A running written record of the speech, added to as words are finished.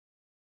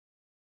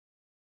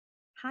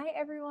Hi,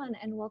 everyone,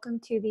 and welcome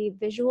to the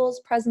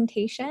visuals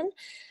presentation.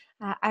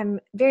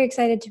 I'm very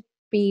excited to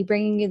be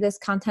bringing you this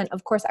content.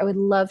 Of course, I would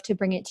love to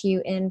bring it to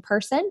you in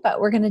person, but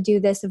we're going to do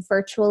this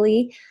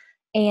virtually.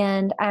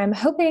 And I'm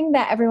hoping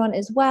that everyone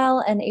is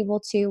well and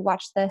able to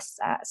watch this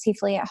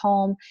safely at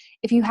home.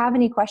 If you have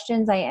any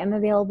questions, I am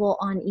available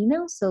on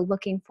email, so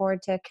looking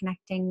forward to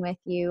connecting with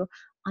you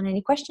on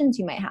any questions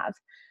you might have.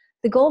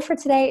 The goal for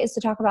today is to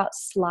talk about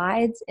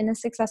slides in a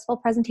successful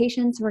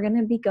presentation. So we're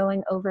going to be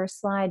going over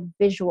slide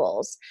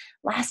visuals.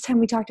 Last time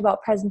we talked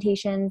about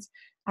presentations,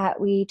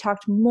 we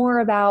talked more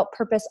about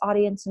purpose,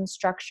 audience, and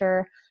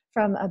structure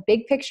from a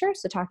big picture,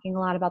 so talking a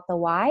lot about the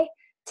why.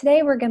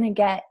 Today we're going to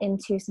get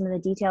into some of the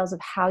details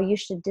of how you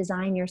should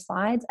design your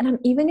slides, and I'm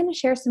even going to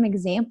share some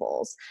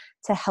examples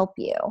to help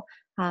you.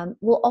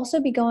 We'll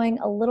also be going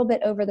a little bit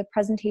over the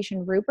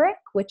presentation rubric,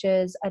 which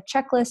is a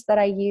checklist that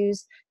I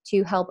use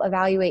to help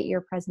evaluate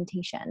your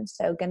presentation.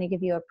 So going to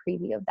give you a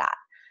preview of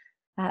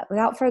that.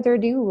 Without further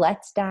ado,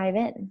 let's dive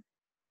in.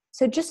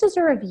 So just as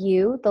a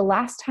review, the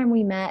last time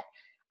we met,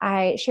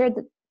 I shared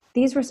that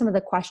these were some of the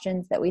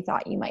questions that we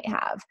thought you might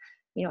have.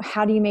 You know,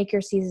 how do you make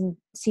your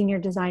senior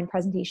design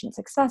presentation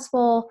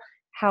successful?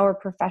 How are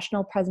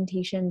professional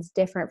presentations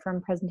different from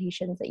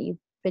presentations that you've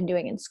been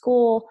doing in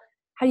school?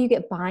 How do you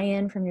get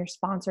buy-in from your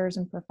sponsors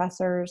and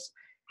professors?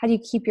 How do you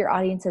keep your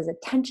audience's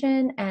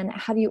attention? And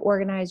how do you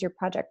organize your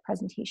project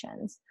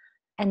presentations?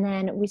 And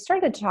then we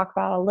started to talk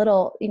about a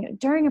little,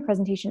 during a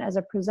presentation as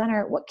a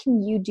presenter, what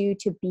can you do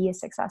to be a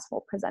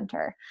successful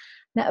presenter?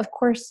 Now, of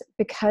course,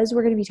 because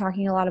we're going to be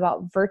talking a lot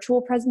about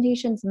virtual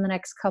presentations in the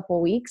next couple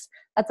weeks,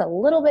 that's a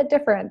little bit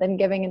different than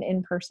giving an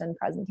in-person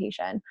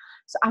presentation.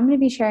 So I'm going to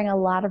be sharing a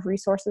lot of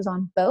resources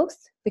on both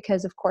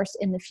because, of course,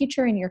 in the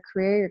future in your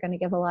career, you're going to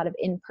give a lot of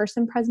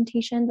in-person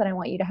presentations, and I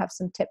want you to have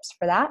some tips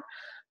for that.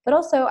 But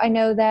also, I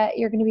know that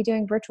you're going to be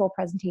doing virtual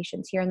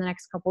presentations here in the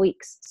next couple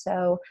weeks.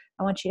 So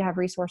I want you to have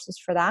resources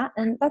for that.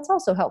 And that's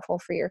also helpful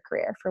for your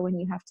career for when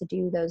you have to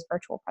do those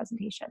virtual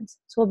presentations.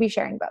 So we'll be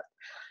sharing both.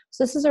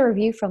 So this is a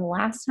review from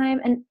last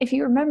time. And if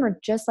you remember,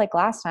 just like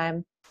last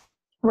time,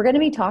 we're going to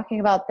be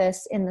talking about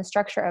this in the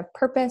structure of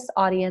purpose,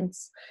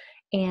 audience,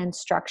 and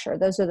structure.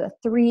 Those are the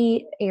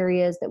three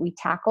areas that we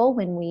tackle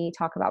when we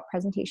talk about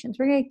presentations.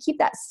 We're going to keep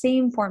that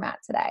same format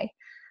today.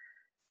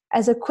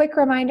 As a quick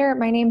reminder,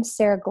 my name is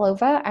Sarah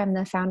Glova. I'm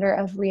the founder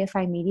of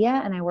Reify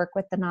Media, and I work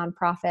with the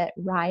nonprofit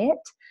Riot.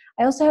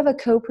 I also have a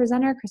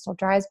co-presenter, Crystal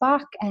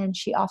Dreisbach, and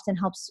she often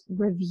helps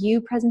review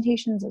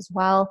presentations as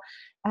well.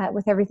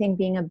 With everything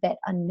being a bit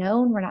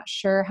unknown, we're not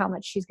sure how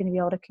much she's going to be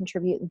able to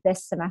contribute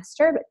this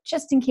semester, but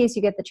just in case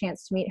you get the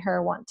chance to meet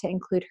her, want to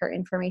include her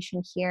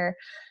information here.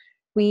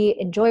 We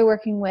enjoy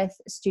working with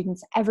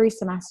students every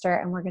semester,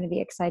 and we're going to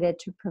be excited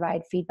to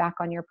provide feedback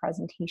on your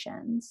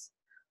presentations.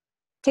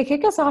 To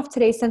kick us off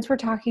today, since we're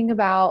talking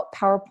about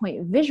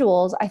PowerPoint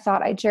visuals, I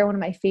thought I'd share one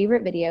of my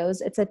favorite videos.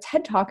 It's a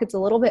TED Talk. It's a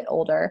little bit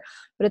older,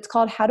 but it's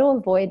called How to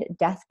Avoid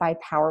Death by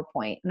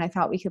PowerPoint. And I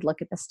thought we could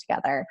look at this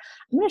together.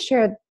 I'm going to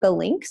share the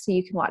link so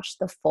you can watch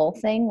the full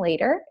thing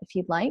later if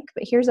you'd like.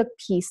 But here's a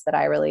piece that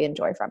I really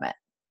enjoy from it.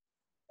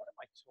 What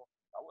am I talking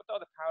about? What are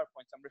the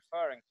PowerPoints I'm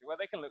referring to? Well,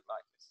 they can look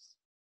like this.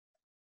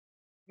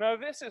 Now,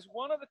 this is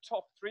one of the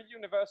top 3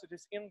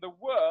 universities in the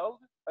world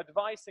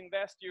advising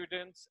their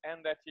students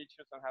and their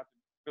teachers on how to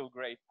build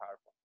great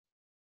PowerPoint.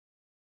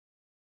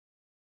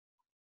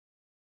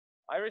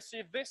 I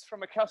received this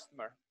from a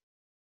customer,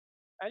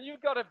 and you've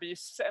got to be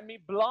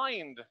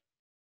semi-blind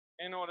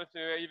in order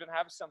to even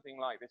have something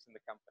like this in the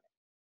company.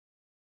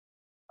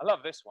 I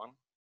love this one.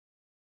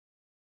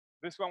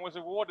 This one was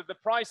awarded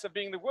the prize of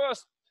being the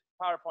worst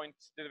PowerPoint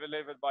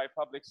delivered by a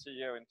public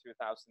CEO in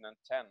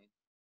 2010.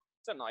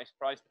 It's a nice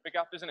prize to pick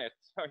up, isn't it?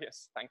 Oh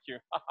yes, thank you.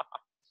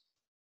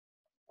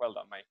 Well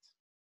done, mate.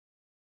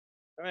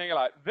 And then you're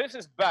like, this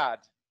is bad.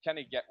 Can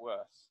it get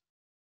worse?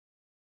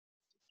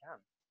 It can.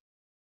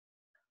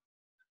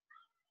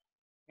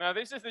 Now,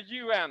 this is the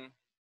UN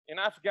in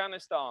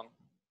Afghanistan,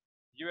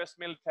 US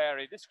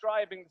military,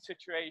 describing the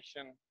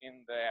situation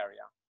in the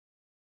area.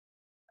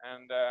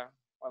 And,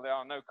 well, there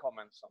are no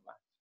comments on that.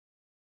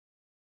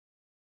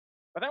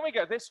 But then we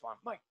go this one.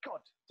 My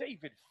God,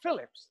 David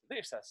Phillips,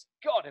 this has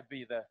got to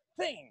be the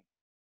thing.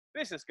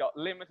 This has got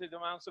limited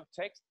amounts of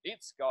text.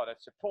 It's got a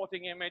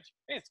supporting image.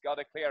 It's got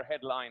a clear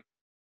headline.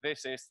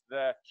 This is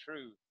the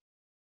truth.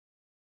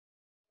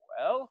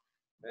 Well,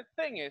 the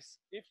thing is,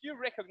 if you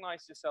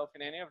recognize yourself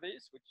in any of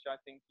these, which I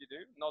think you do,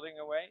 nodding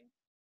away,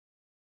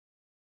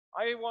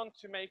 I want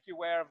to make you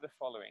aware of the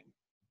following.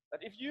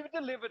 That if you've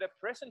delivered a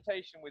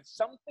presentation with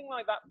something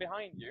like that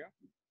behind you,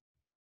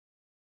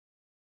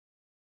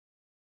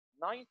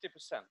 90%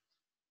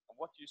 of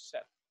what you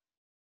said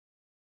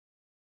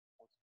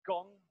was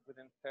gone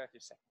within 30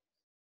 seconds.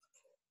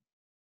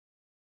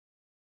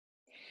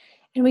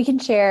 And we can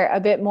share a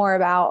bit more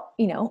about,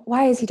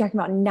 why is he talking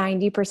about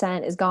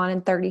 90% is gone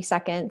in 30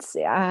 seconds?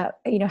 How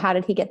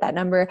did he get that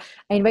number?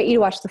 I invite you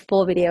to watch the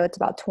full video. It's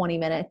about 20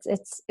 minutes.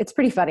 It's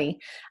pretty funny.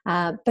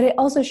 But it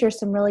also shares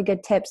some really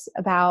good tips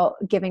about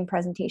giving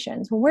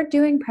presentations. When we're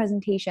doing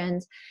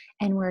presentations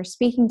and we're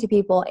speaking to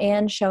people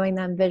and showing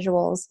them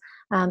visuals,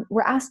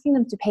 we're asking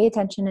them to pay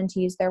attention and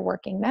to use their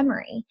working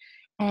memory.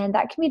 And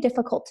that can be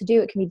difficult to do.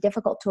 It can be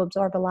difficult to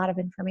absorb a lot of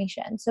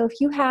information. So if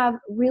you have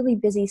really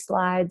busy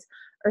slides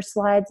or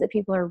slides that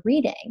people are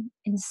reading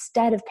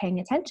instead of paying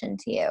attention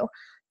to you,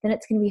 then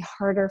it's going to be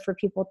harder for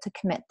people to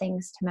commit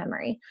things to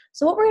memory.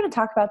 So what we're going to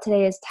talk about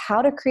today is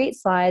how to create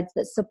slides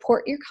that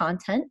support your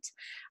content,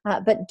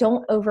 but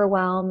don't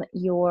overwhelm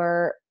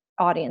your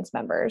audience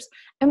members.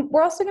 And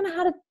we're also going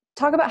to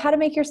talk about how to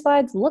make your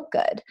slides look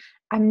good.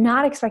 I'm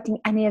not expecting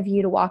any of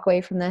you to walk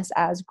away from this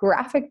as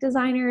graphic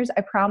designers.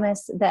 I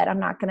promise that I'm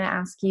not going to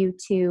ask you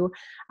to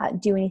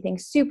do anything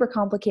super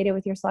complicated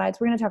with your slides.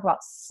 We're going to talk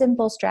about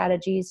simple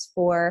strategies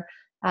for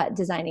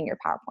designing your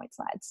PowerPoint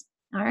slides.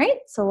 All right,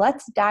 so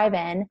let's dive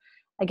in.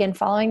 Again,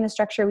 following the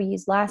structure we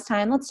used last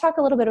time, let's talk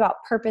a little bit about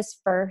purpose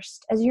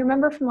first. As you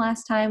remember from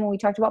last time when we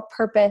talked about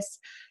purpose,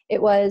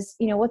 it was,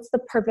 what's the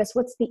purpose?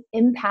 What's the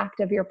impact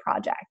of your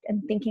project?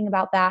 And thinking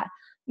about that,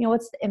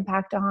 what's the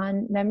impact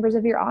on members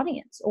of your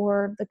audience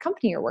or the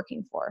company you're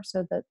working for,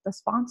 so the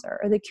sponsor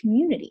or the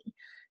community.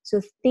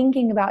 So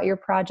thinking about your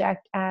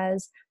project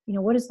as,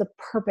 what is the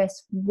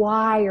purpose?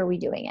 Why are we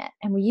doing it?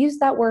 And we use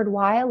that word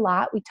why a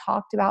lot. We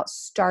talked about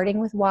starting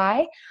with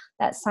why,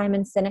 that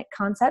Simon Sinek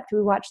concept.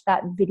 We watched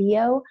that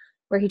video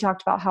where he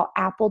talked about how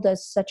Apple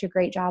does such a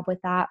great job with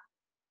that.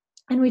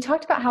 And we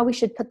talked about how we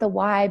should put the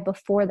why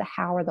before the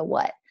how or the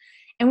what.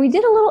 And we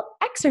did a little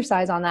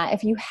exercise on that.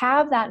 If you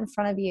have that in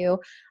front of you,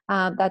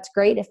 that's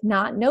great. If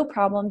not, no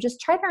problem. Just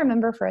try to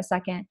remember for a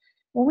second.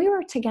 When we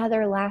were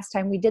together last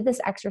time, we did this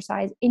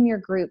exercise in your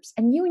groups,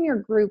 and you and your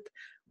group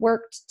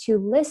worked to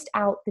list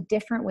out the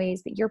different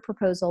ways that your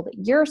proposal,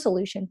 that your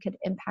solution could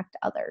impact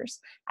others.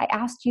 I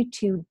asked you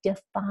to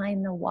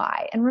define the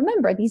why. And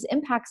remember, these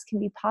impacts can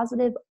be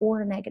positive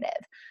or negative.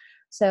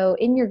 So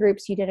in your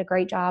groups, you did a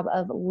great job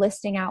of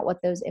listing out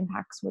what those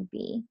impacts would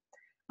be.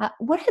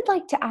 What I'd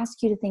like to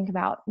ask you to think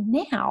about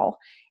now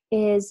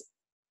is,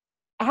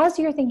 as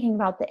you're thinking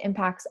about the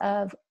impacts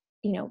of,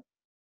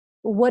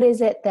 what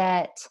is it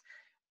that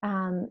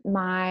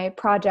my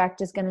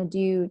project is going to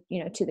do,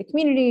 to the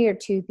community or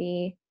to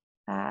the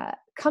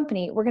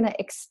company, we're going to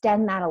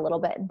extend that a little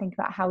bit and think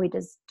about how we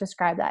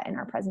describe that in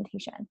our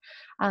presentation.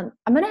 I'm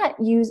going to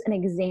use an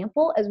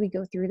example as we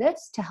go through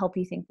this to help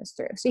you think this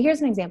through. So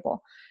here's an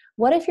example.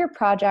 What if your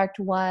project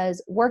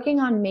was working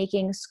on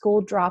making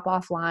school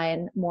drop-off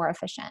line more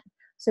efficient?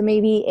 So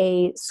maybe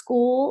a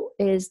school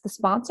is the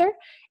sponsor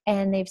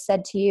and they've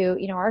said to you,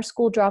 our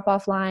school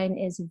drop-off line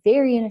is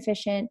very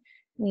inefficient.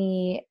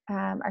 We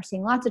are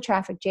seeing lots of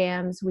traffic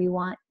jams. We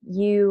want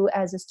you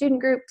as a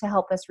student group to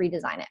help us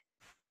redesign it.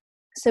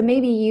 So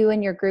maybe you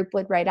and your group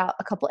would write out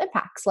a couple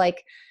impacts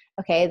like,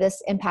 okay,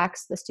 this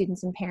impacts the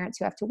students and parents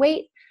who have to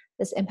wait.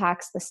 This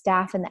impacts the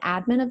staff and the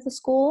admin of the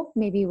school,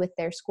 maybe with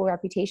their school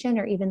reputation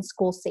or even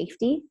school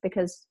safety,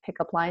 because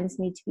pickup lines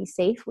need to be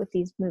safe with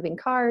these moving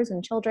cars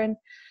and children.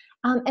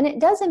 And it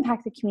does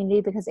impact the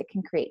community because it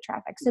can create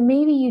traffic. So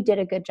maybe you did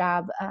a good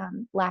job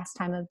last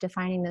time of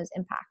defining those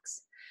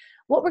impacts.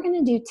 What we're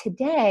going to do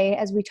today,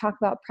 as we talk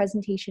about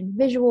presentation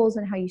visuals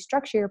and how you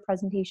structure your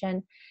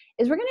presentation,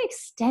 is we're going to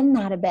extend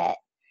that a bit.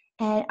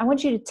 And I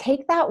want you to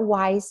take that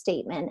why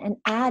statement and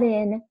add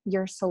in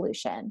your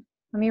solution.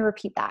 Let me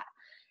repeat that.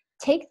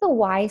 Take the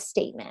why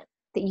statement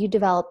that you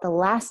developed the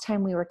last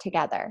time we were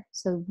together,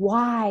 so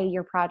why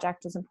your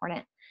project is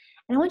important,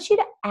 and I want you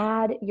to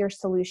add your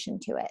solution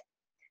to it.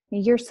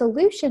 Your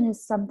solution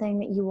is something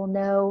that you will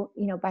know,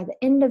 by the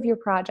end of your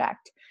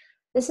project.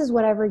 This is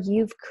whatever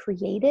you've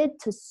created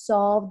to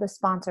solve the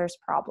sponsor's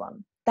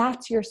problem.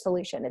 That's your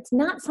solution. It's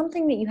not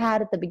something that you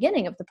had at the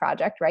beginning of the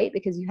project, right?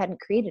 Because you hadn't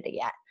created it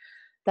yet.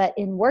 But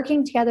in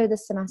working together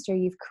this semester,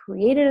 you've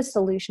created a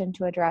solution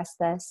to address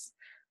this.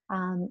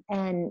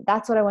 And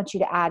that's what I want you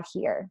to add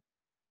here.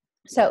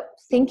 So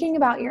thinking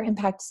about your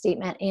impact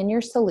statement and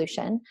your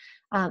solution,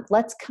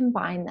 let's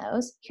combine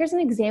those. Here's an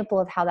example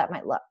of how that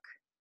might look.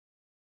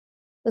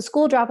 The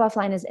school drop-off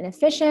line is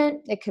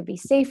inefficient. It could be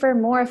safer,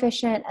 more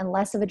efficient, and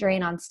less of a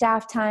drain on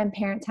staff time,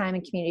 parent time,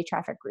 and community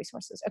traffic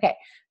resources. Okay,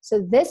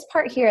 so this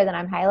part here that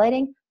I'm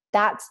highlighting,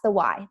 that's the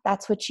why.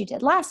 That's what you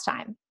did last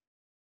time.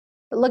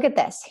 But look at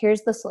this.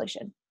 Here's the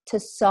solution. To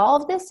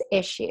solve this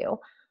issue,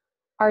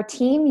 our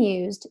team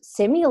used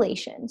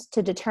simulations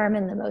to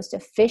determine the most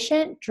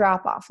efficient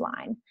drop-off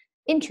line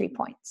entry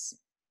points.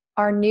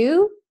 Our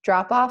new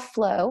drop-off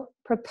flow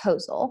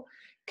proposal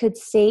could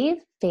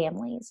save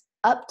families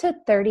up to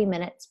 30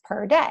 minutes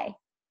per day,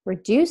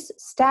 reduce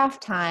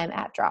staff time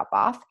at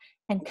drop-off,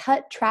 and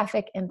cut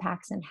traffic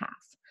impacts in half.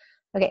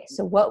 Okay,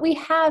 so what we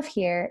have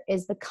here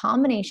is the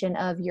combination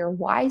of your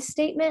why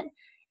statement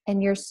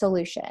and your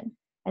solution,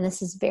 and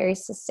this is very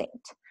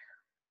succinct.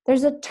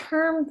 There's a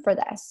term for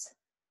this.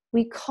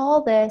 We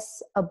call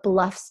this a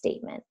bluff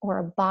statement or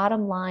a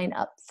bottom line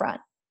up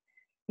front.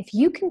 If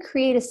you can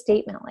create a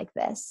statement like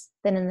this,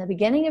 then in the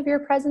beginning of your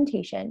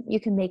presentation, you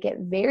can make it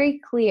very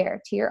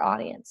clear to your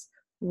audience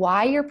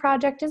why your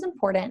project is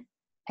important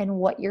and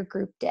what your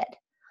group did.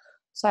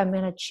 So I'm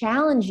going to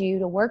challenge you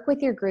to work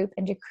with your group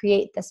and to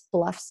create this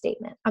bluff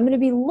statement. I'm going to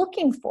be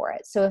looking for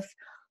it. So if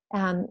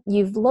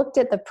you've looked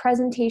at the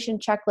presentation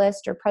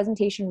checklist or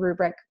presentation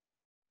rubric,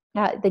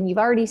 then you've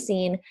already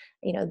seen,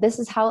 this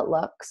is how it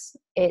looks.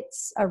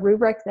 It's a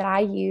rubric that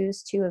I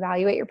use to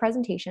evaluate your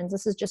presentations.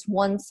 This is just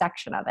one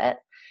section of it.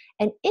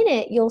 And in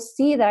it, you'll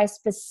see that I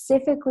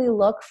specifically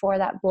look for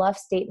that bluff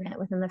statement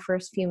within the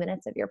first few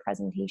minutes of your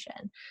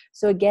presentation.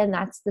 So again,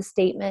 that's the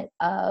statement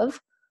of,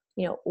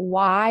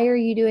 why are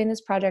you doing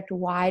this project?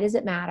 Why does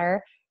it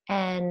matter?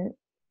 And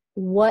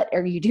what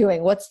are you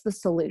doing? What's the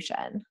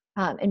solution?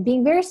 And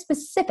being very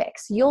specific.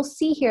 So you'll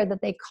see here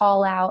that they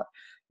call out,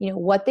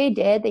 what they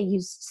did. They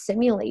used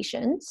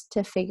simulations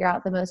to figure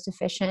out the most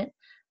efficient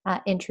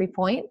entry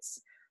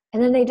points.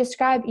 And then they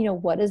describe,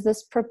 what is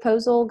this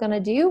proposal going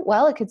to do?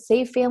 Well, it could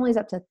save families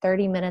up to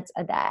 30 minutes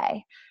a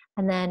day,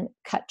 and then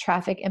cut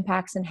traffic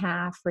impacts in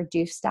half,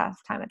 reduce staff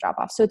time at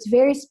drop-off. So it's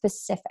very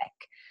specific.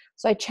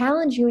 So I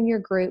challenge you and your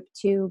group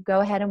to go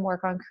ahead and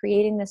work on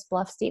creating this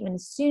bluff statement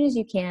as soon as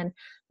you can,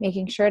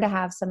 making sure to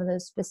have some of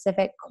those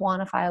specific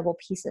quantifiable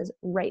pieces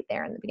right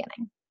there in the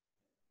beginning.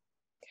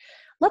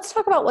 Let's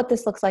talk about what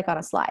this looks like on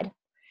a slide.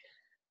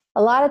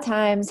 A lot of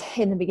times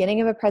in the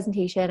beginning of a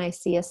presentation, I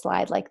see a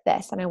slide like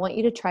this, and I want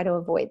you to try to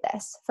avoid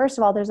this. First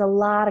of all, there's a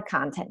lot of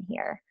content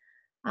here.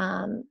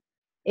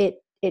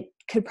 It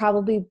could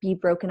probably be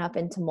broken up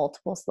into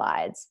multiple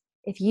slides.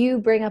 If you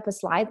bring up a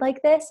slide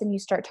like this and you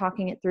start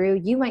talking it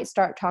through, you might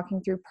start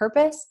talking through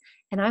purpose,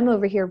 and I'm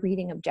over here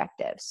reading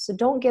objectives. So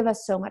don't give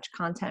us so much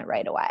content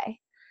right away.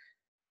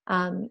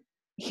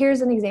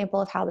 Here's an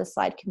example of how this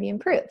slide can be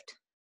improved.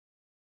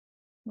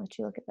 I'll let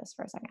you look at this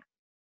for a second.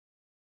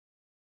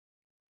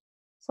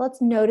 So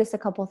let's notice a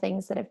couple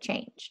things that have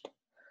changed.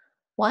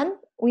 One,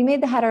 we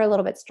made the header a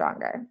little bit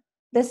stronger.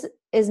 This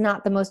is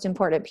not the most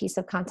important piece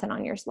of content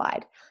on your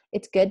slide.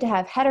 It's good to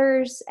have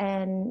headers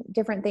and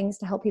different things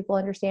to help people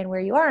understand where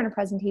you are in a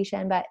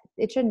presentation, but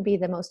it shouldn't be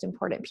the most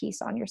important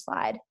piece on your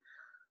slide.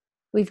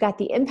 We've got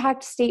the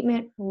impact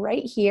statement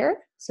right here.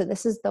 So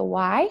this is the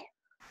why.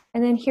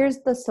 And then here's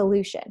the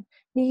solution.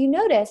 Now you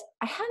notice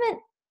I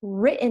haven't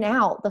written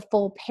out the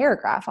full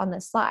paragraph on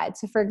this slide.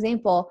 So for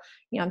example,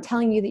 I'm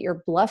telling you that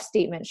your bluff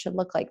statement should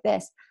look like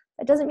this.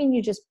 That doesn't mean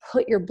you just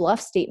put your bluff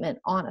statement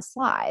on a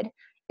slide.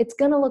 It's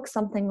going to look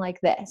something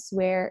like this,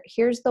 where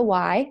here's the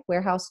why: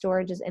 warehouse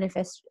storage is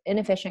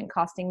inefficient,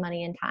 costing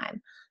money and time.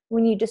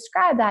 When you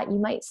describe that, you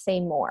might say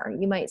more.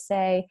 You might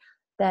say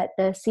that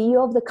the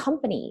CEO of the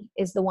company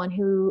is the one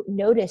who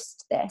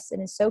noticed this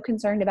and is so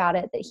concerned about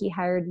it that he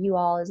hired you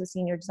all as a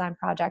senior design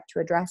project to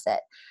address it.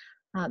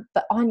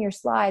 But on your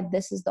slide,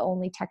 this is the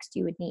only text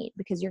you would need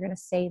because you're going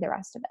to say the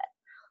rest of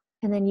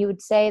it. And then you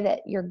would say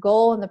that your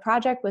goal in the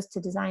project was to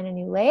design a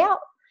new layout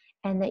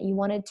and that you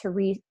wanted to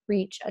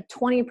reach a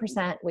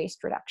 20%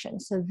 waste reduction.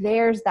 So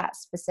there's that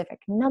specific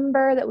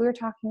number that we were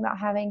talking about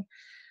having.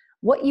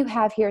 What you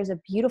have here is a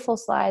beautiful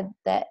slide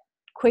that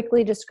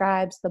quickly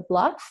describes the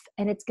bluff,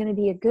 and it's going to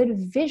be a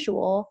good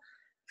visual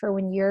for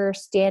when you're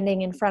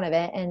standing in front of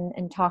it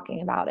and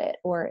talking about it,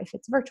 or if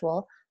it's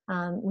virtual,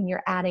 when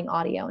you're adding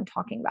audio and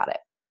talking about it.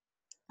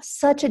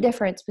 Such a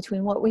difference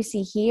between what we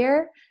see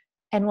here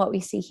and what we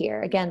see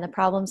here. Again, the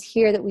problems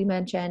here that we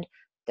mentioned,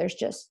 there's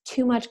just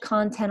too much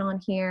content on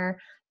here.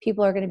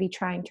 People are going to be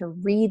trying to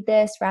read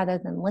this rather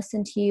than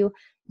listen to you.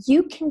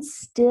 You can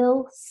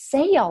still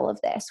say all of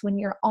this when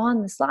you're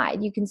on the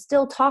slide. You can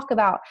still talk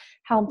about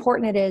how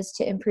important it is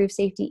to improve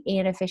safety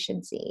and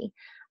efficiency.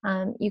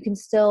 You can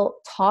still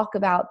talk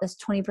about this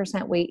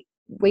 20%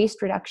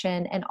 waste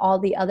reduction and all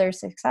the other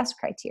success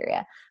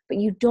criteria, but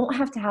you don't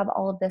have to have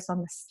all of this on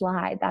the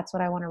slide. That's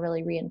what I want to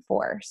really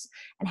reinforce.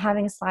 And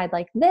having a slide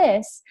like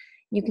this,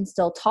 you can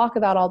still talk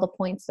about all the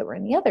points that were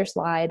in the other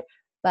slide,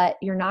 but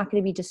you're not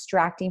going to be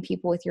distracting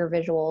people with your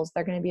visuals.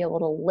 They're going to be able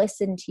to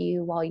listen to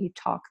you while you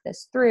talk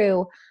this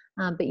through,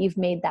 but you've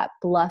made that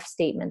bluff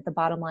statement, the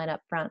bottom line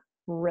up front,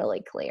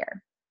 really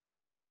clear.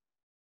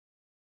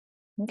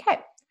 Okay.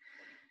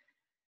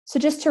 So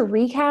just to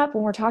recap,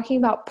 when we're talking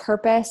about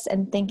purpose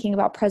and thinking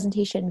about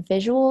presentation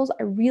visuals,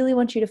 I really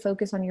want you to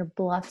focus on your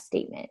bluff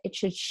statement. It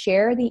should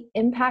share the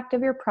impact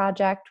of your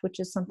project, which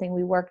is something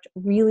we worked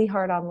really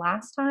hard on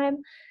last time.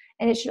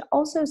 And it should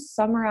also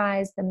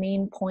summarize the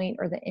main point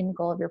or the end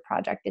goal of your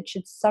project. It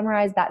should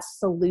summarize that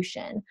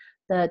solution,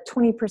 the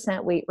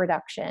 20%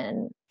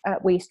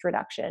 waste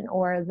reduction,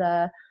 or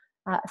the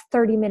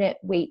 30-minute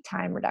wait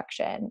time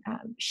reduction.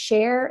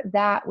 Share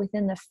that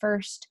within the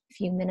first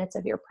few minutes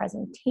of your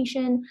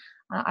presentation.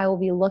 I will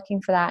be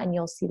looking for that, and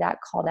you'll see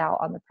that called out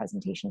on the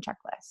presentation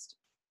checklist.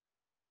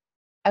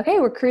 Okay,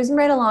 we're cruising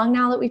right along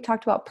now that we've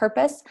talked about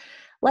purpose.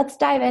 Let's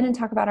dive in and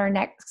talk about our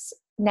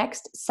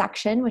next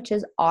section, which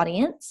is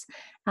audience.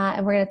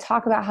 And we're going to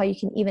talk about how you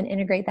can even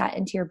integrate that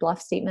into your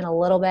bluff statement a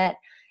little bit.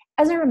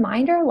 As a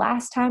reminder,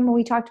 last time when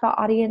we talked about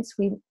audience,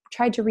 we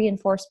tried to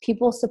reinforce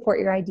people support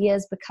your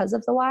ideas because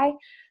of the why,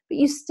 but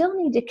you still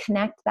need to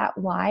connect that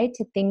why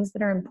to things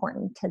that are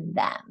important to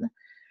them.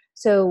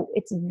 So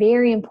it's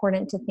very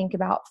important to think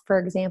about, for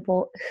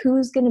example,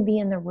 who's going to be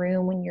in the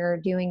room when you're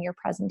doing your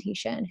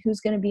presentation,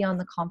 who's going to be on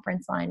the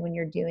conference line when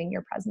you're doing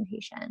your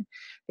presentation,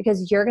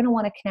 because you're going to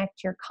want to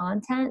connect your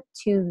content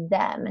to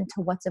them and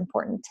to what's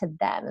important to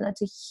them. And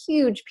that's a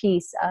huge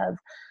piece of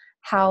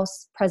how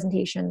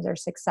presentations are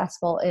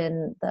successful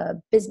in the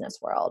business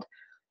world.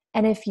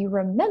 And if you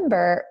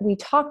remember, we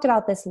talked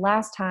about this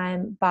last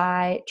time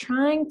by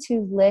trying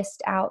to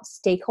list out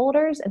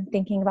stakeholders and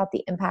thinking about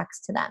the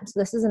impacts to them. So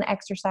this is an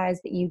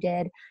exercise that you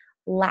did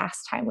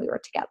last time we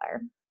were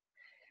together.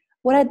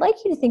 What I'd like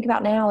you to think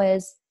about now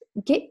is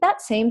get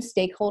that same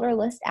stakeholder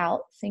list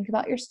out, think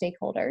about your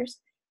stakeholders,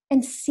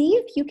 and see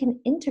if you can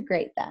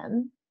integrate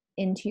them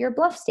into your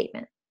bluff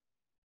statement.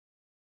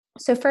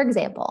 So for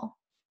example,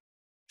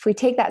 if we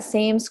take that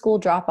same school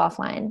drop-off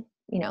line,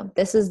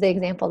 this is the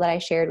example that I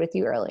shared with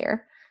you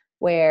earlier,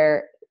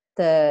 where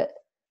the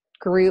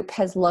group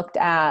has looked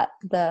at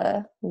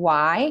the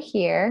why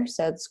here.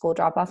 So the school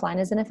drop-off line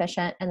is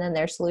inefficient, and then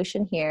their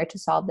solution here to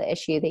solve the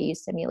issue, they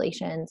use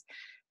simulations,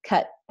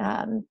 cut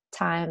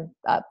time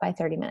up by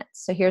 30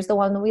 minutes. So here's the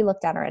one that we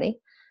looked at already.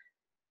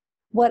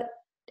 What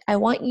I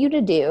want you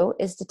to do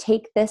is to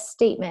take this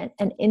statement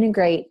and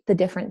integrate the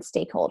different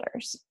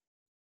stakeholders.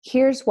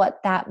 Here's what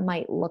that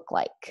might look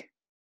like.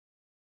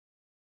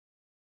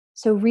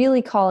 So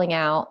really calling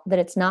out that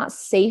it's not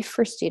safe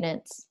for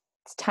students,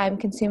 it's time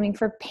consuming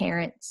for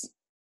parents,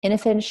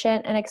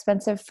 inefficient and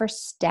expensive for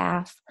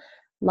staff,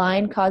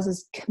 line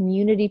causes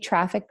community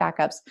traffic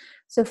backups.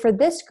 So for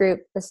this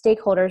group, the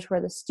stakeholders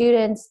were the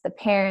students, the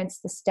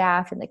parents, the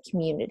staff, and the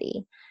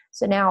community.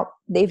 So now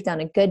they've done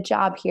a good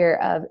job here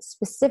of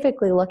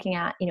specifically looking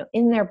at,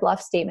 in their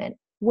bluff statement,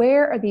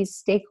 where are these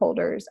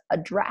stakeholders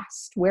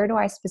addressed? Where do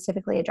I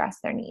specifically address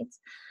their needs?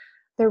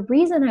 The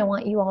reason I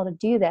want you all to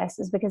do this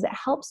is because it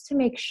helps to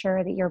make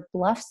sure that your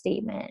bluff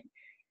statement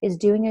is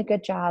doing a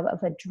good job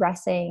of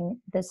addressing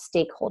the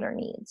stakeholder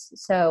needs.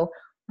 So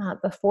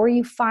before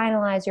you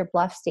finalize your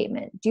bluff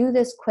statement, do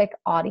this quick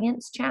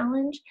audience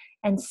challenge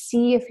and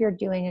see if you're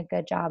doing a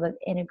good job of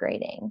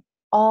integrating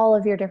all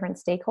of your different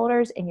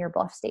stakeholders in your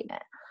bluff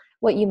statement.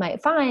 What you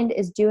might find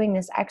is doing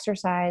this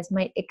exercise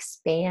might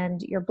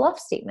expand your bluff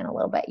statement a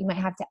little bit. You might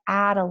have to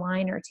add a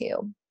line or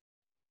two.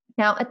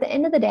 Now, at the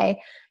end of the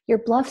day, your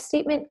bluff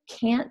statement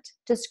can't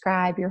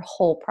describe your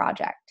whole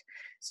project.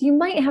 So you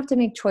might have to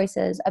make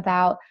choices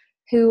about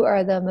who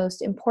are the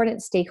most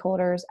important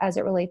stakeholders as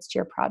it relates to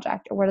your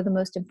project, or what are the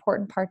most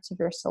important parts of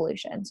your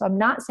solution. So I'm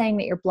not saying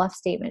that your bluff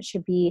statement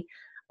should be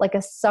like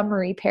a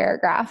summary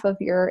paragraph of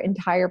your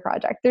entire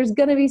project. There's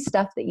going to be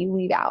stuff that you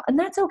leave out, and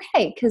that's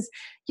okay, because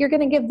you're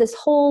going to give this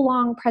whole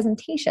long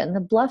presentation. The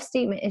bluff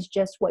statement is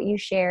just what you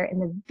share in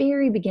the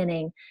very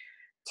beginning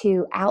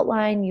to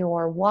outline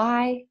your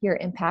why, your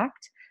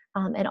impact,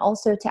 and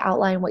also to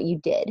outline what you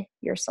did,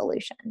 your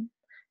solution.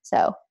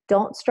 So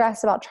don't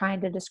stress about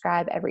trying to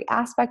describe every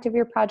aspect of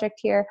your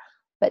project here,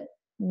 but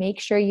make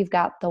sure you've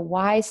got the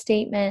why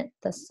statement,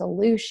 the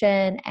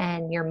solution,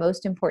 and your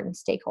most important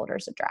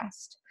stakeholders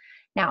addressed.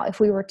 Now,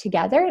 if we were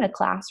together in a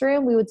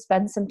classroom, we would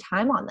spend some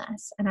time on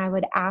this, and I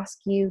would ask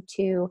you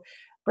to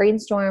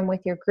brainstorm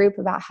with your group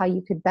about how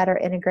you could better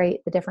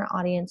integrate the different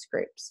audience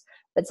groups.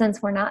 But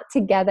since we're not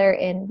together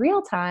in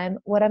real time,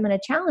 what I'm going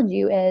to challenge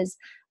you is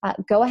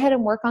go ahead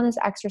and work on this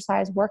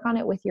exercise, work on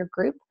it with your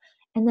group,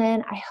 and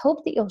then I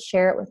hope that you'll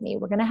share it with me.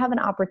 We're going to have an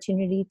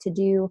opportunity to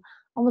do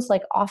almost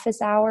like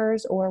office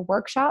hours or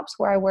workshops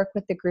where I work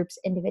with the groups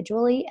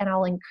individually, and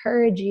I'll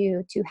encourage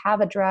you to have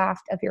a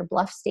draft of your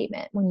bluff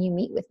statement when you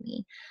meet with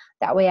me.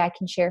 That way I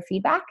can share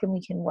feedback and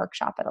we can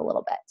workshop it a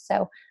little bit.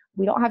 So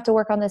we don't have to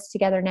work on this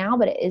together now,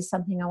 but it is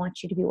something I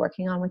want you to be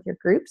working on with your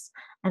groups.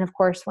 And of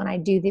course, when I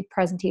do the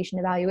presentation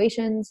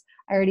evaluations,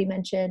 I already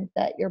mentioned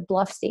that your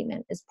bluff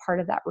statement is part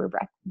of that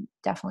rubric.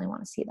 Definitely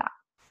want to see that.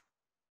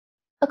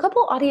 A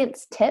couple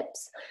audience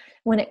tips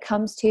when it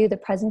comes to the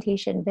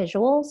presentation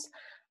visuals.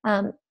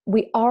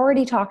 We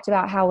already talked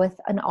about how with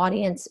an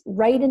audience,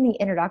 right in the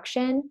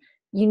introduction,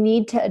 you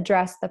need to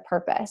address the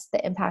purpose,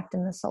 the impact,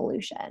 and the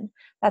solution.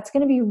 That's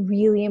going to be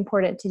really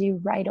important to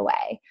do right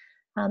away.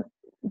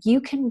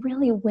 You can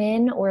really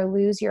win or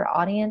lose your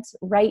audience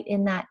right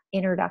in that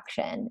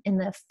introduction, in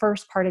the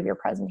first part of your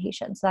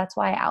presentation. So that's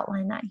why I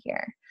outline that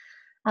here.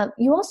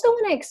 You also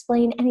want to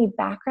explain any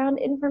background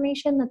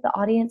information that the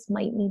audience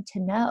might need to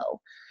know.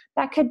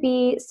 That could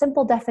be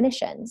simple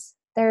definitions.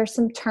 There are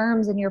some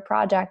terms in your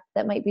project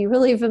that might be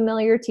really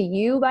familiar to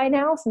you by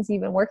now since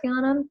you've been working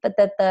on them, but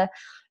that the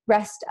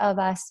rest of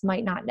us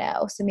might not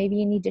know. So maybe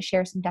you need to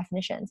share some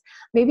definitions.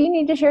 Maybe you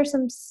need to share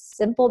some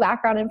simple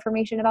background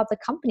information about the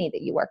company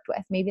that you worked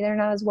with. Maybe they're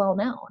not as well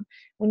known.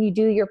 When you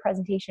do your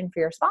presentation for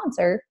your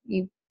sponsor,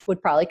 you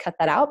would probably cut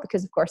that out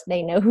because, of course,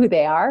 they know who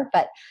they are.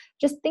 But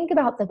just think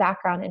about the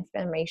background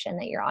information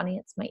that your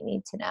audience might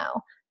need to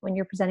know. When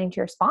you're presenting to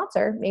your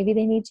sponsor, maybe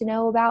they need to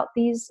know about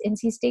these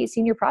NC State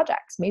senior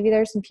projects. Maybe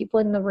there's some people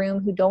in the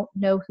room who don't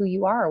know who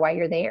you are or why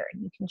you're there,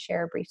 and you can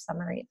share a brief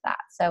summary of that.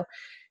 So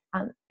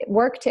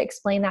work to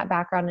explain that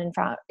background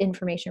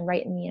information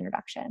right in the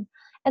introduction.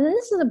 And then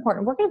this is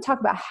important. We're going to talk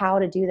about how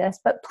to do this,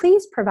 but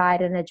please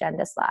provide an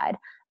agenda slide.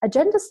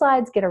 Agenda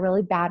slides get a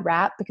really bad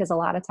rap because a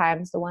lot of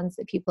times the ones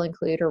that people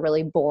include are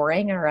really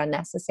boring or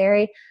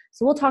unnecessary.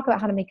 So we'll talk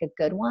about how to make a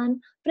good one,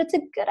 but it's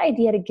a good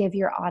idea to give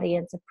your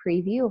audience a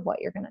preview of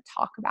what you're going to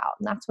talk about.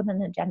 And that's what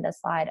an agenda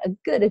slide, a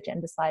good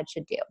agenda slide,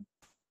 should do.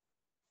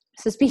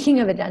 So speaking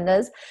of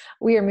agendas,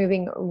 we are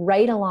moving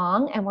right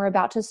along and we're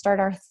about to start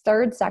our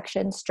third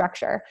section,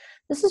 structure.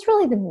 This is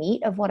really the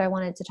meat of what I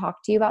wanted to talk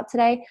to you about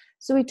today.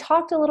 So we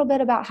talked a little bit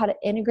about how to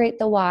integrate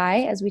the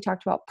why, as we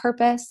talked about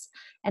purpose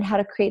and how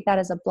to create that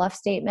as a bluff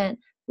statement.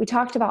 We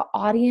talked about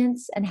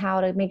audience and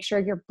how to make sure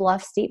your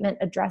bluff statement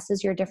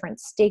addresses your different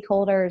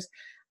stakeholders.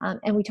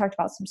 And we talked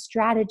about some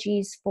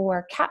strategies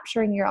for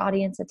capturing your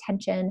audience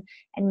attention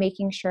and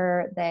making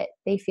sure that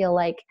they feel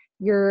like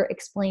you're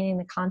explaining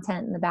the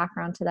content in the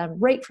background to them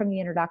right from the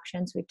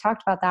introduction. So we've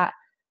talked about that.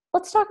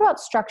 Let's talk about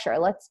structure.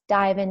 Let's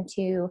dive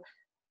into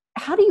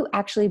how do you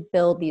actually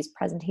build these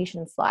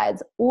presentation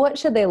slides? What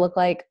should they look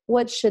like?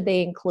 What should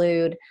they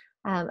include?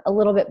 A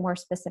little bit more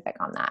specific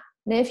on that.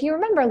 Now, if you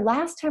remember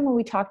last time when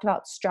we talked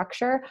about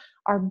structure,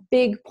 our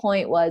big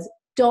point was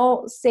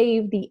don't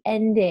save the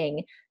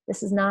ending.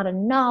 This is not a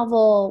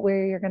novel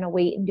where you're going to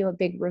wait and do a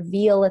big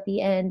reveal at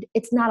the end.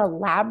 It's not a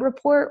lab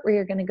report where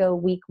you're going to go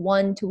week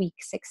 1 to week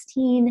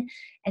 16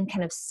 and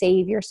kind of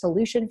save your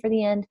solution for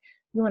the end.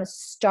 You want to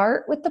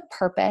start with the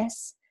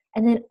purpose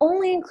and then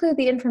only include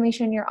the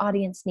information your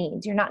audience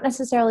needs. You're not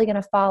necessarily going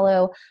to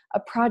follow a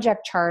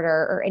project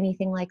charter or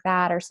anything like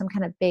that or some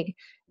kind of big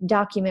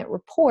document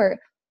report.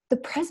 The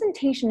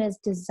presentation is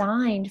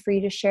designed for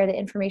you to share the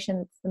information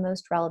that's the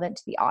most relevant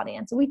to the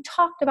audience. And we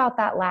talked about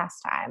that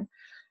last time.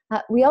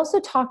 We also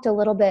talked a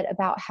little bit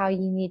about how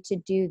you need to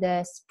do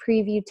this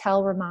preview,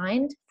 tell,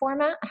 remind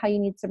format, how you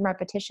need some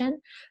repetition.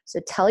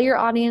 So tell your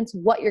audience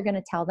what you're going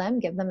to tell them,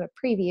 give them a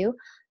preview,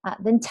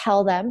 then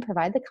tell them,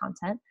 provide the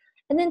content,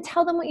 and then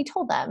tell them what you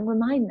told them,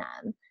 remind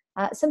them.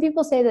 Some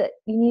people say that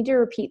you need to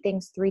repeat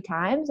things 3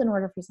 times in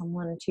order for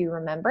someone to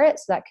remember it.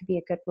 So that could be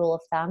a good rule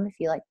of thumb if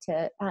you like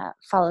to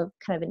follow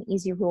kind of an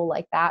easy rule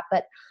like that.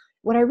 But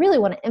what I really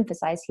want to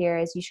emphasize here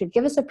is you should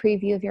give us a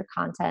preview of your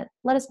content.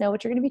 Let us know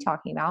what you're going to be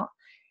talking about.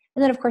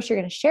 And then, of course, you're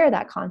going to share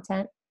that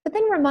content, but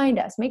then remind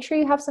us. Make sure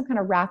you have some kind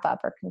of wrap up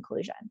or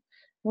conclusion.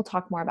 We'll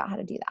talk more about how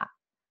to do that.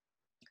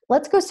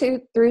 Let's go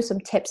through some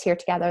tips here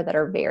together that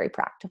are very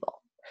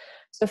practical.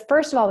 So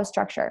first of all, with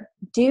structure,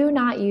 do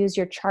not use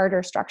your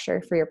charter structure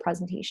for your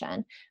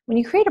presentation. When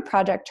you create a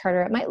project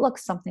charter, it might look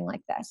something like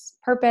this: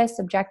 purpose,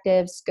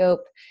 objectives,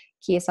 scope,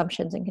 key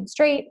assumptions and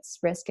constraints,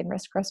 risk and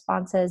risk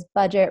responses,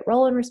 budget,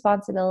 role and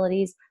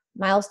responsibilities,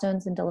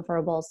 milestones and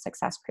deliverables,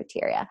 success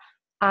criteria.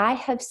 I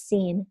have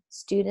seen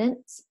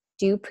students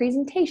do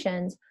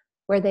presentations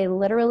where they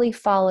literally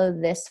follow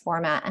this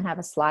format and have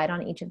a slide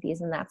on each of these,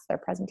 and that's their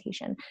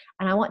presentation.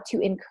 And I want to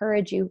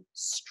encourage you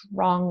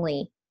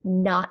strongly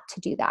not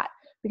to do that,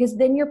 because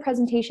then your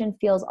presentation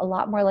feels a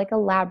lot more like a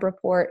lab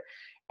report.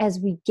 As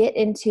we get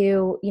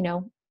into,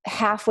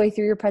 halfway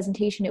through your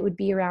presentation, it would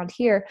be around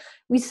here,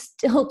 we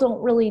still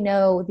don't really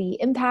know the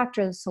impact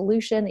or the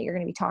solution that you're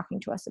going to be talking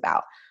to us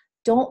about.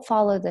 Don't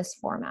follow this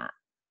format.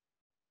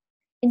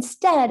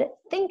 Instead,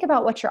 think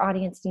about what your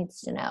audience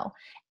needs to know.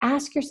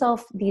 Ask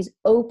yourself these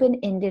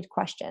open-ended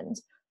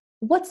questions.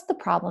 What's the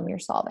problem you're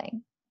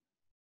solving?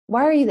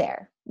 Why are you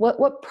there?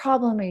 What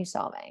problem are you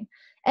solving?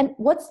 And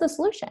what's the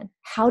solution?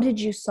 How did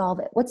you solve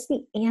it? What's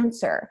the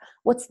answer?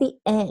 What's the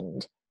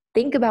end?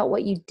 Think about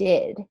what you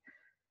did.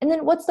 And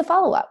then what's the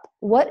follow-up?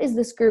 What is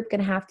this group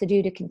going to have to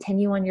do to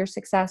continue on your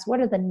success? What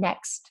are the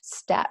next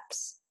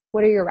steps?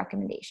 What are your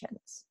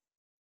recommendations?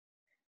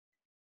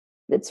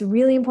 It's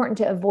really important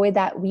to avoid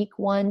that week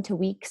 1 to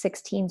week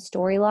 16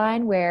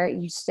 storyline where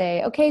you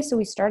say, okay, so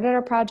we started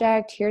our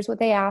project. Here's what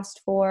they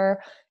asked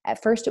for.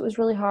 At first it was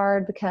really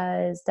hard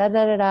because da,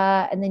 da, da,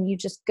 da. And then you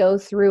just go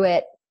through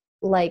it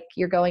like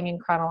you're going in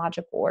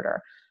chronological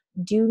order.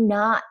 Do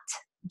not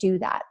do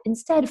that.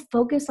 Instead,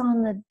 focus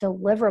on the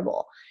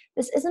deliverable.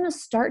 This isn't a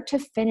start to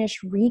finish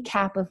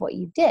recap of what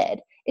you did.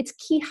 It's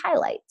key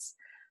highlights.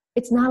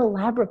 It's not a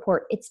lab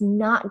report. It's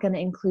not going to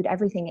include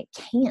everything. It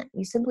can't.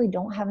 You simply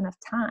don't have enough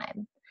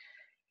time.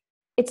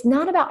 It's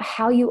not about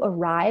how you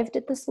arrived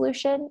at the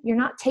solution. You're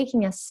not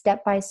taking a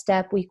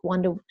step-by-step week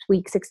 1 to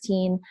week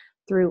 16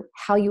 through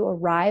how you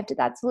arrived at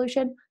that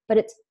solution, but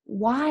it's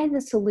why the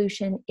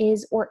solution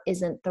is or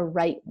isn't the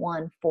right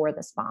one for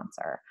the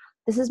sponsor.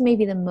 This is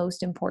maybe the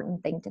most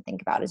important thing to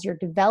think about. As you're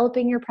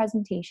developing your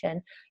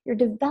presentation, you're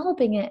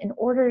developing it in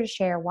order to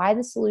share why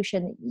the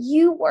solution that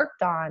you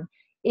worked on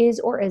is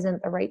or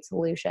isn't the right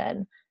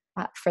solution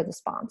for the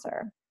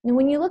sponsor. And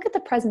when you look at the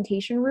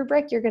presentation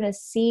rubric, you're going to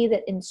see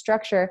that in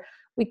structure,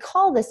 we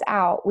call this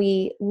out.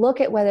 We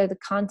look at whether the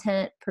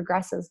content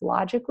progresses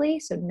logically,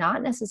 so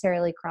not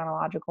necessarily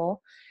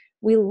chronological.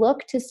 We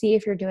look to see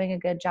if you're doing a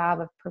good job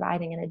of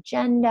providing an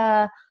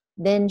agenda,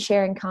 then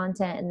sharing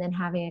content, and then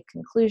having a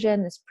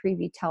conclusion, this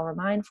preview, tell,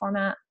 remind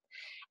format.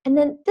 And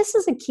then this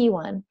is a key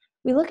one.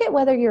 We look at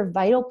whether your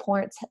vital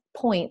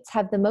points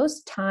have the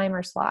most time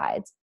or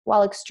slides,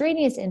 while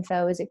extraneous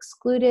info is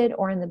excluded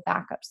or in the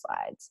backup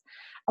slides.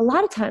 A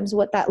lot of times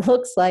what that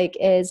looks like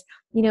is,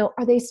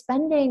 are they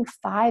spending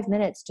 5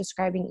 minutes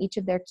describing each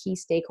of their key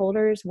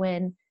stakeholders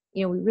when,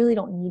 we really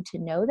don't need to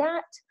know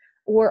that?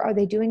 Or are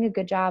they doing a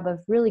good job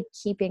of really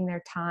keeping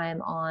their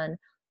time on,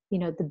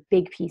 the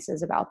big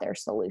pieces about their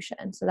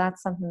solution? So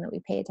that's something that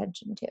we pay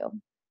attention to.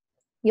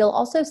 You'll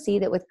also see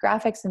that with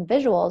graphics and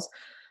visuals,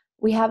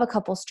 we have a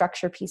couple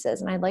structure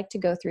pieces, and I'd like to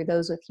go through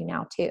those with you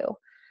now too.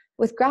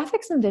 With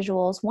graphics and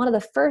visuals, one of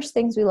the first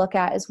things we look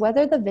at is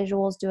whether the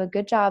visuals do a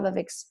good job of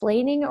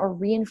explaining or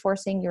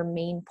reinforcing your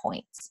main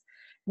points.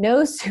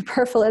 No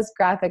superfluous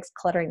graphics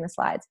cluttering the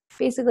slides.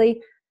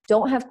 Basically,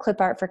 don't have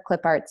clip art for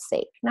clip art's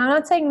sake. Now, I'm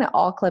not saying that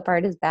all clip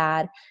art is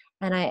bad,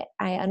 and I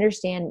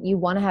understand you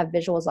want to have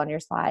visuals on your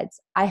slides.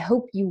 I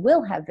hope you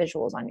will have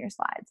visuals on your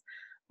slides,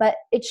 but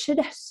it should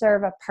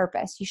serve a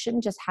purpose. You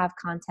shouldn't just have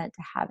content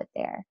to have it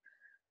there.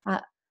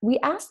 We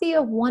ask that you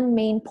have one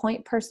main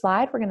point per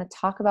slide. We're going to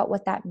talk about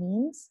what that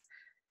means.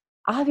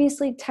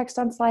 Obviously, text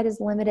on slide is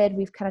limited.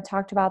 We've kind of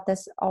talked about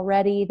this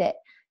already, that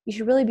you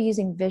should really be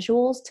using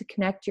visuals to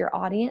connect your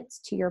audience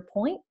to your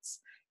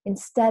points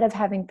instead of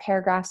having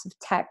paragraphs of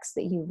text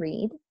that you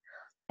read.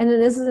 And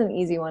then this is an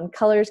easy one.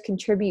 Colors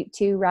contribute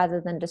to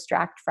rather than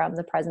distract from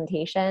the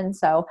presentation.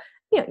 So,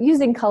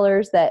 using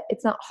colors that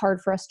it's not hard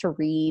for us to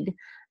read,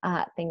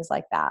 things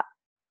like that.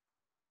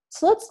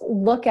 So let's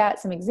look at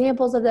some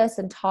examples of this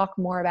and talk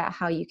more about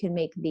how you can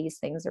make these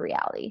things a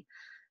reality.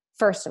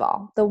 First of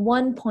all, the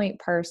 1 point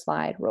per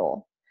slide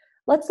rule.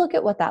 Let's look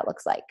at what that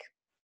looks like.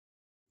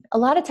 A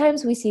lot of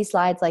times we see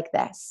slides like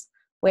this,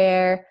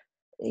 where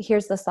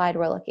here's the slide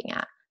we're looking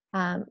at.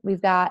 We've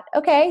got,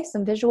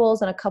 some visuals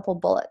and a couple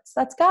bullets.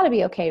 That's got to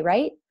be okay,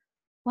 right?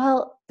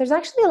 Well, there's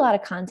actually a lot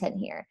of content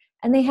here,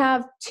 and they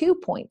have 2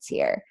 points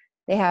here.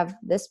 They have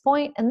this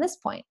point and this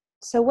point.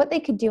 So what they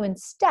could do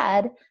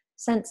instead,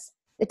 since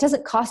it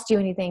doesn't cost you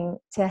anything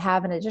to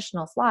have an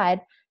additional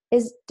slide,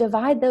 is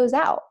divide those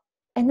out.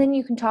 And then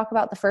you can talk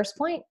about the first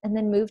point and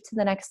then move to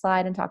the next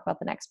slide and talk about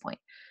the next point.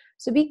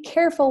 So be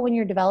careful when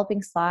you're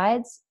developing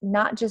slides,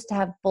 not just to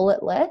have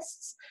bullet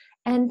lists,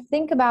 and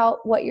think about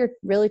what you're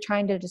really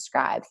trying to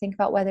describe. Think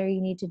about whether you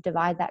need to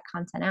divide that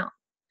content out.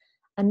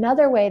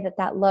 Another way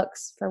that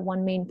looks for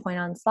one main point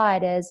on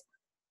slide is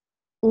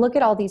look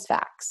at all these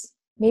facts.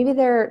 Maybe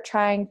they're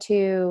trying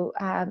to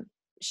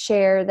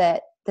share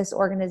that this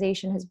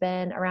organization has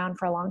been around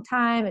for a long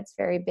time. It's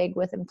very big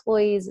with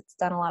employees. It's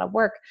done a lot of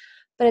work,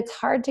 but it's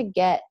hard to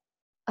get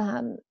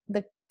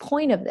the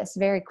point of this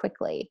very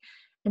quickly.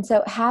 And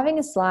so having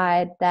a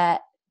slide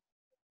that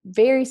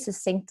very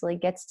succinctly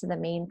gets to the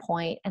main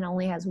point and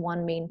only has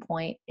one main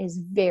point is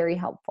very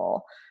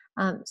helpful.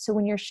 So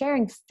when you're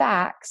sharing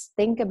facts,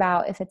 think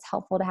about if it's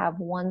helpful to have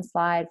one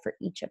slide for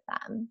each of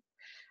them.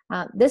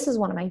 This is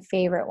one of my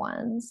favorite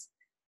ones.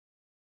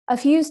 A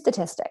few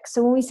statistics.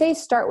 So when we say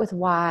start with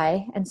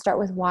why and start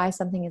with why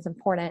something is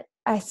important,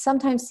 I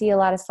sometimes see a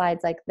lot of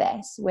slides like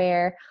this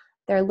where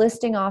they're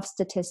listing off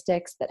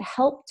statistics that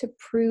help to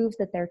prove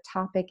that their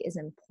topic is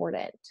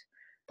important.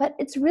 But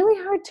it's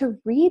really hard to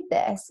read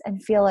this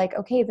and feel like,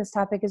 okay, this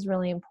topic is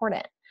really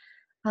important.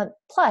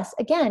 Plus,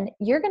 again,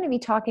 you're going to be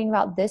talking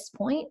about this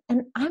point,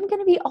 and I'm going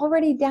to be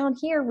already down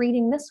here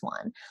reading this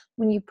one.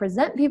 When you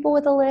present people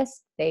with a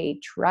list, they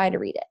try to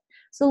read it.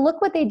 So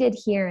look what they did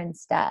here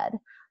instead.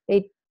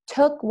 They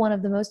took one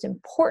of the most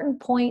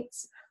important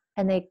points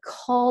and they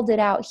called it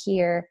out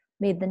here,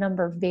 made the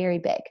number very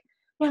big.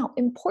 Now,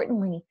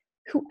 importantly,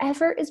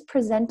 whoever is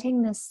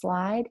presenting this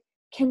slide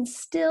can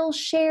still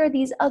share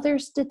these other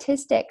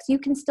statistics. You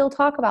can still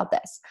talk about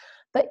this,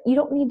 but you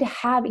don't need to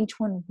have each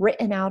one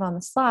written out on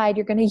the slide.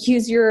 You're going to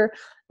use your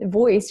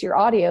voice, your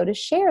audio to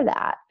share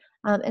that.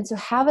 And so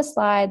have a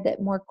slide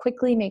that more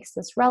quickly makes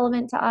this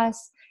relevant to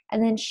us.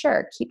 And then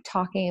sure, keep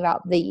talking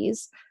about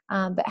these,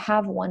 but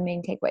have one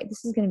main takeaway.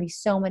 This is going to be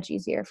so much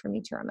easier for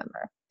me to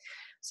remember.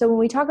 So when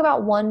we talk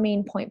about one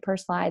main point per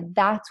slide,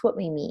 that's what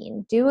we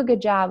mean. Do a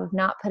good job of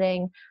not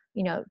putting,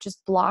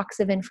 just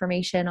blocks of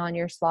information on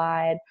your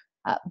slide,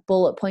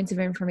 bullet points of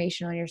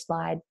information on your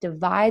slide.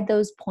 Divide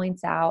those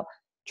points out.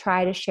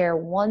 Try to share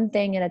one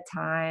thing at a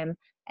time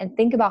and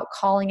think about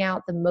calling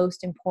out the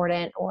most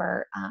important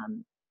or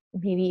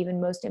maybe even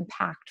most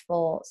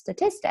impactful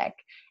statistic,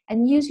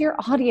 and use your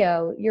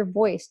audio, your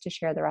voice to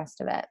share the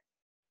rest of it.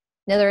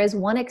 Now, there is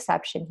one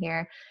exception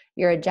here,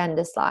 your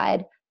agenda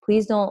slide.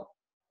 Please don't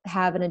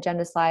have an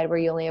agenda slide where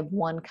you only have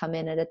one come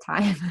in at a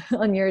time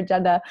on your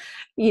agenda.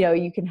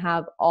 You can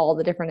have all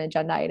the different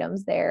agenda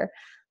items there.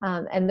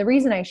 And the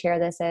reason I share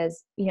this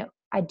is,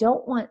 I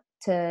don't want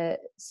to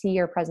see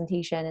your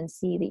presentation and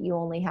see that you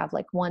only have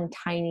like one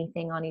tiny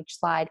thing on each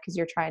slide because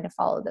you're trying to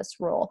follow this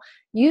rule.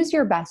 Use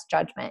your best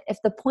judgment. If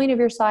the point of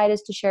your slide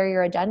is to share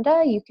your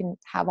agenda, you can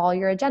have all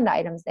your agenda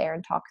items there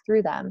and talk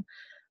through them.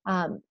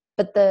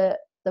 But the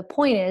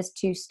point is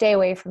to stay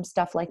away from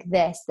stuff like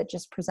this that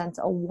just presents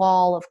a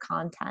wall of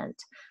content.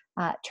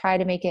 Try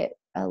to make it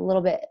a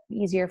little bit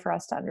easier for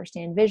us to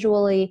understand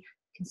visually.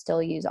 Can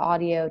still use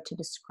audio to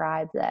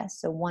describe this.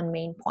 So one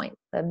main point.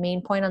 The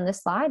main point on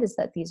this slide is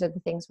that these are the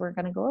things we're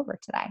going to go over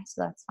today.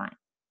 So that's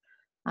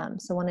fine.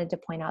 So wanted to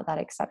point out that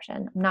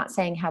exception. I'm not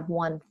saying have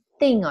one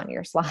thing on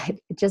your slide.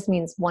 It just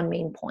means one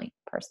main point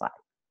per slide.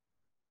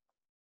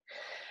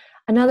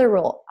 Another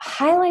rule,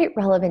 highlight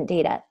relevant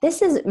data.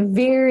 This is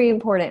very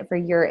important for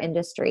your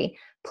industry.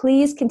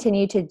 Please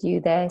continue to do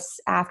this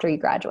after you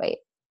graduate.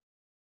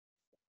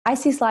 I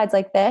see slides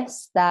like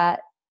this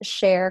that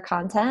share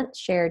content,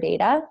 share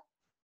data.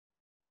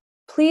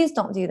 Please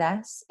don't do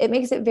this. It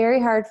makes it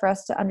very hard for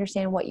us to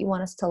understand what you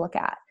want us to look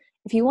at.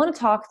 If you want to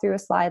talk through a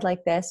slide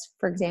like this,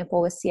 for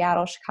example, with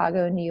Seattle,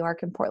 Chicago, New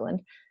York, and Portland,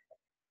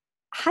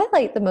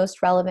 highlight the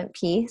most relevant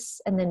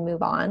piece and then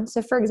move on.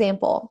 So for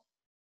example,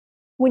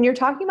 when you're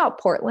talking about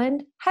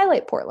Portland,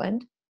 highlight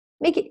Portland.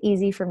 Make it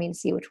easy for me to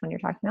see which one you're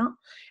talking about.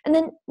 And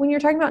then when you're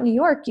talking about New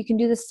York, you can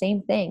do the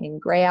same thing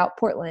and gray out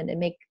Portland and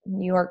make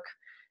New York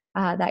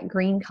that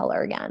green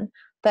color again.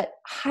 But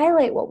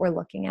highlight what we're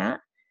looking at.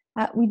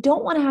 We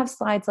don't want to have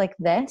slides like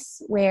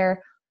this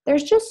where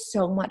there's just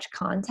so much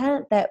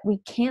content that we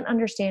can't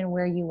understand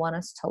where you want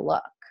us to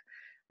look.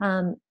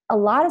 A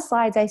lot of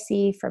slides I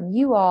see from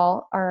you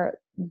all are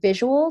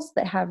visuals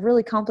that have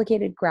really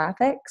complicated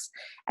graphics,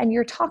 and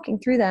you're talking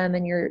through them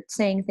and you're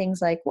saying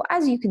things like, well,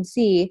 as you can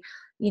see,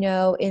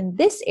 in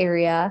this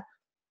area,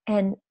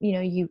 and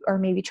you are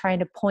maybe trying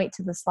to point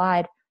to the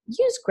slide,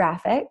 use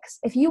graphics.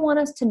 If you want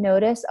us to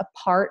notice a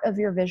part of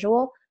your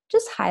visual,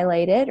 just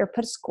highlight it or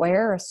put a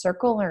square or a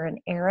circle or an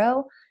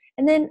arrow.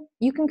 And then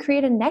you can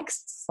create a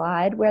next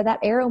slide where that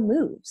arrow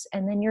moves.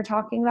 And then you're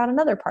talking about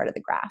another part of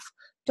the graph.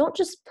 Don't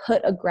just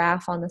put a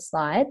graph on the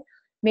slide.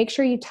 Make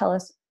sure you tell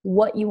us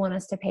what you want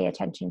us to pay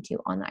attention to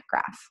on that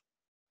graph.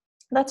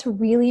 That's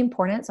really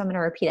important. So I'm going to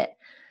repeat it.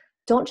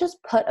 Don't just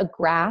put a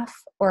graph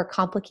or a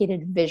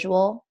complicated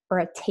visual or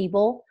a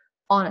table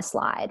on a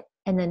slide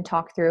and then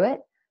talk through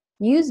it.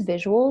 Use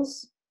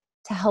visuals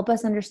to help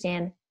us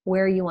understand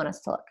where you want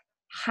us to look.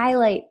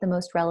 Highlight the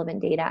most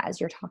relevant data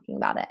as you're talking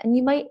about it. And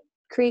you might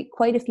create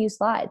quite a few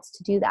slides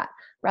to do that.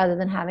 Rather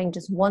than having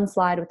just one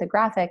slide with a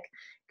graphic,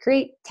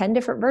 create 10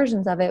 different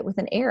versions of it with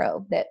an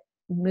arrow that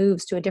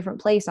moves to a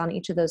different place on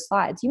each of those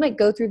slides. You might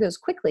go through those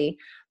quickly,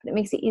 but it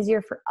makes it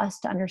easier for us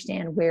to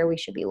understand where we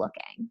should be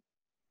looking.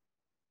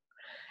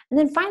 And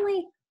then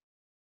finally,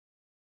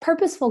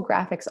 purposeful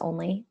graphics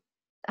only.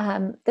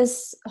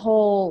 This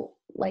whole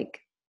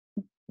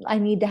I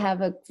need to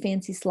have a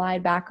fancy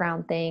slide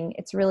background thing.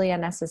 It's really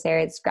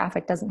unnecessary. This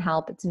graphic doesn't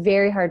help. It's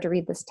very hard to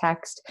read this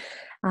text.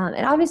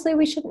 And obviously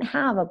we shouldn't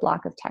have a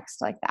block of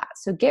text like that.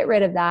 So get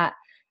rid of that.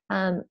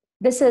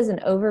 This is an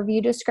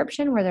overview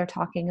description where they're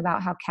talking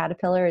about how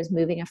Caterpillar is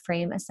moving a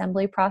frame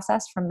assembly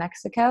process from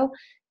Mexico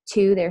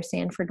to their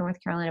Sanford,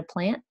 North Carolina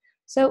plant.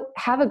 So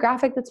have a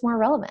graphic that's more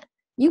relevant.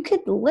 You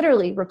could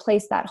literally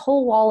replace that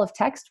whole wall of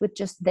text with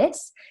just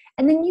this,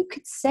 and then you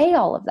could say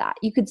all of that.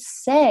 You could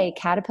say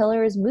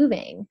Caterpillar is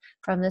moving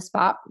from the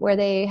spot where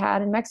they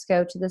had in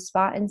Mexico to the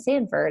spot in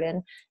Sanford,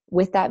 and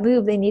with that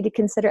move, they need to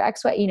consider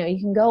X, Y. You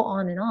can go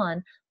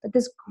on, but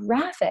this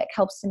graphic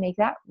helps to make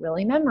that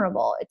really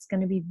memorable. It's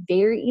going to be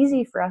very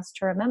easy for us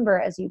to remember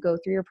as you go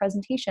through your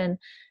presentation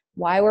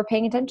why we're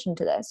paying attention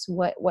to this,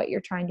 what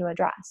you're trying to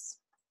address.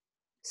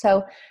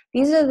 So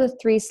these are the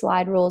 3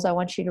 slide rules I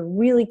want you to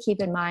really keep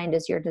in mind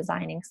as you're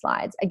designing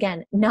slides.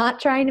 Again, not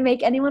trying to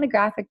make anyone a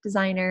graphic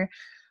designer,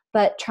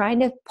 but trying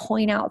to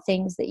point out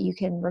things that you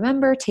can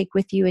remember, take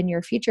with you in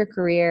your future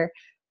career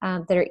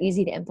that are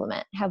easy to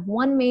implement. Have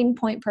one main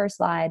point per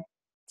slide.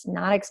 It's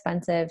not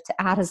expensive to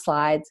add a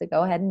slide, so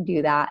go ahead and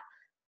do that.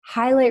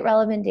 Highlight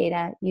relevant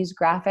data. Use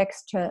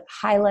graphics to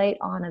highlight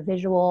on a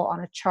visual,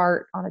 on a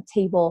chart, on a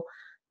table,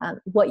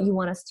 what you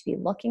want us to be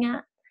looking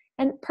at.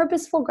 And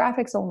purposeful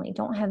graphics only.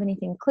 Don't have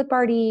anything clip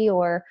arty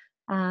or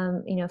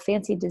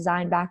fancy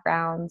design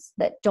backgrounds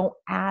that don't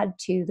add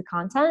to the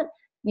content.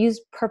 Use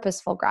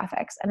purposeful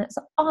graphics, and as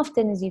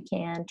often as you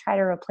can, try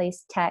to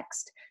replace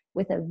text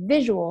with a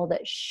visual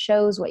that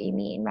shows what you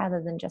mean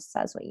rather than just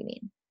says what you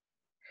mean.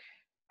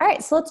 All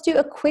right, so let's do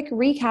a quick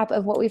recap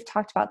of what we've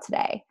talked about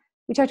today.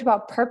 We talked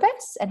about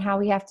purpose and how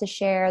we have to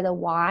share the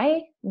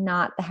why,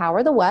 not the how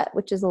or the what,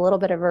 which is a little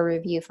bit of a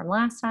review from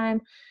last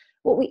time.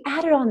 What we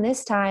added on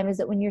this time is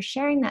that when you're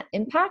sharing that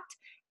impact,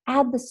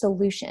 add the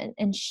solution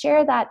and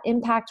share that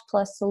impact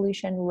plus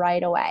solution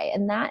right away.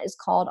 And that is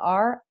called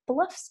our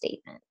bluff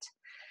statement.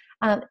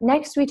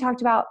 Next, we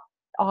talked about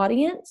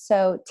audience.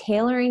 So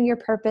tailoring your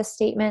purpose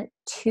statement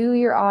to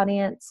your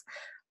audience.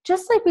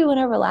 just like we went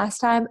over last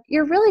time,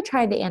 you're really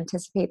trying to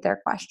anticipate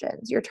their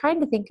questions. You're trying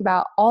to think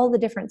about all the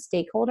different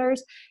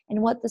stakeholders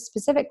and what the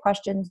specific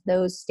questions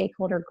those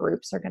stakeholder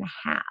groups are going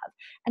to have.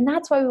 And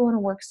that's why we want to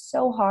work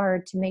so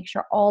hard to make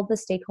sure all the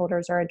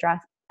stakeholders are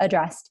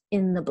addressed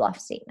in the bluff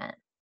statement.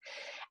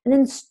 And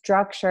then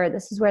structure,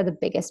 this is where the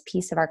biggest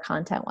piece of our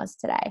content was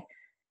today.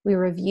 We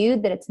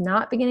reviewed that it's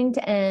not beginning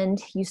to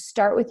end. You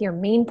start with your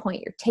main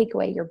point, your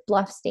takeaway, your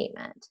bluff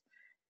statement.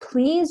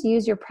 Please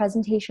use your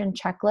presentation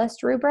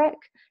checklist rubric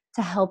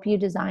to help you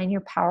design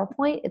your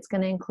PowerPoint. It's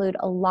going to include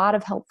a lot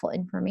of helpful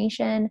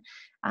information.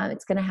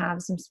 It's going to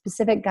have some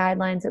specific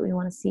guidelines that we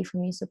want to see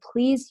from you, so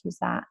please use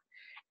that.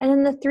 And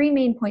then the 3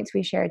 main points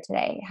we shared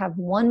today, have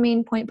 1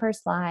 main point per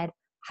slide,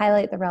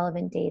 highlight the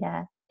relevant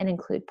data, and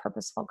include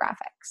purposeful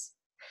graphics.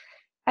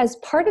 As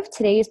part of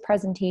today's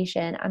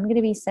presentation, I'm going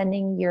to be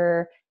sending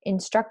your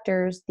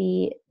instructors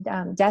the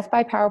Death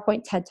by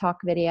PowerPoint TED Talk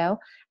video,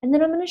 and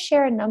then I'm going to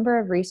share a number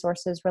of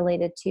resources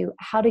related to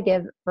how to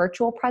give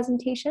virtual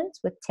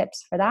presentations with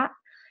tips for that.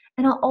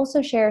 And I'll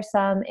also share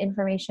some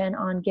information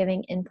on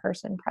giving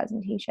in-person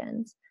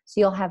presentations,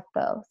 so you'll have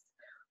both.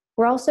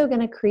 We're also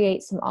going to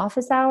create some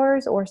office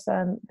hours or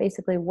some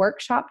basically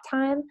workshop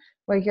time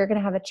where you're going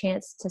to have a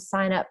chance to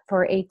sign up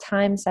for a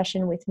time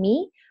session with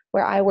me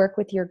where I work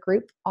with your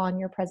group on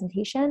your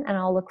presentation, and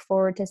I'll look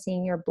forward to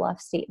seeing your bluff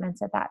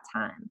statements at that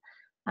time.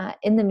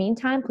 In the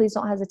meantime, please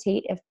don't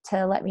hesitate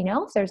to let me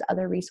know if there's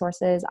other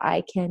resources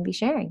I can be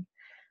sharing.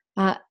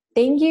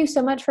 Thank you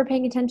so much for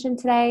paying attention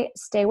today.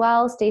 Stay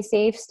well, stay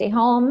safe, stay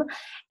home,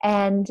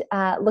 and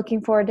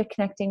looking forward to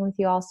connecting with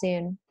you all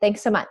soon.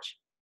 Thanks so much.